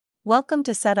Welcome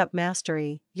to Setup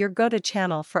Mastery, your go-to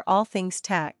channel for all things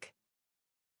tech.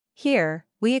 Here,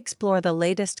 we explore the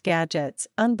latest gadgets,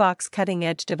 unbox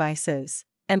cutting-edge devices,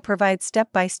 and provide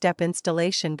step-by-step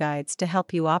installation guides to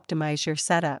help you optimize your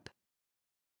setup.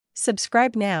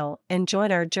 Subscribe now and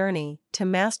join our journey to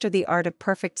master the art of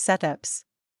perfect setups.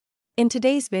 In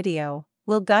today's video,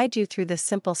 we'll guide you through the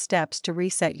simple steps to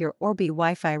reset your Orbi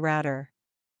Wi-Fi router.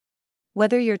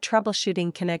 Whether you're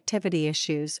troubleshooting connectivity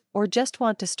issues or just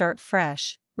want to start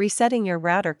fresh, resetting your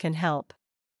router can help.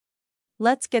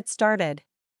 Let's get started.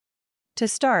 To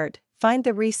start, find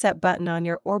the reset button on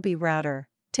your Orbi router,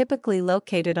 typically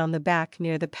located on the back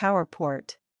near the power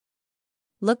port.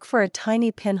 Look for a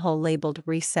tiny pinhole labeled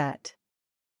Reset.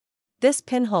 This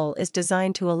pinhole is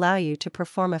designed to allow you to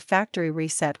perform a factory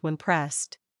reset when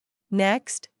pressed.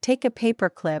 Next, take a paper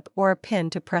clip or a pin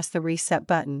to press the reset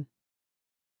button.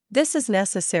 This is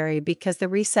necessary because the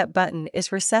reset button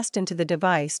is recessed into the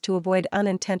device to avoid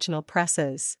unintentional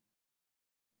presses.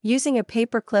 Using a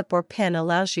paper clip or pin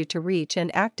allows you to reach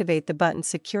and activate the button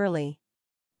securely.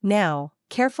 Now,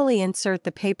 carefully insert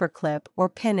the paper clip or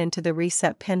pin into the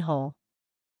reset pinhole.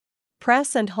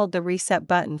 Press and hold the reset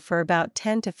button for about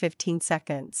 10 to 15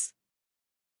 seconds.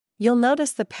 You'll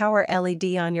notice the power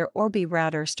LED on your Orbi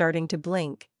router starting to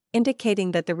blink,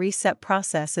 indicating that the reset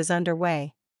process is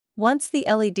underway. Once the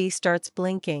LED starts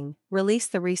blinking, release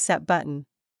the reset button.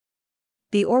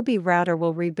 The Orbi router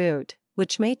will reboot,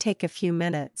 which may take a few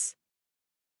minutes.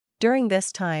 During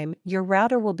this time, your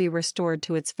router will be restored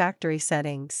to its factory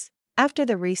settings. After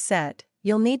the reset,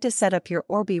 you'll need to set up your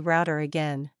Orbi router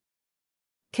again.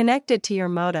 Connect it to your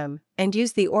modem, and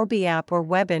use the Orbi app or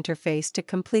web interface to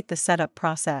complete the setup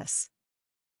process.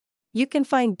 You can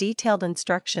find detailed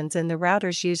instructions in the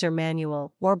router's user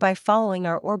manual or by following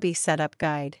our Orbi setup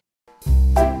guide.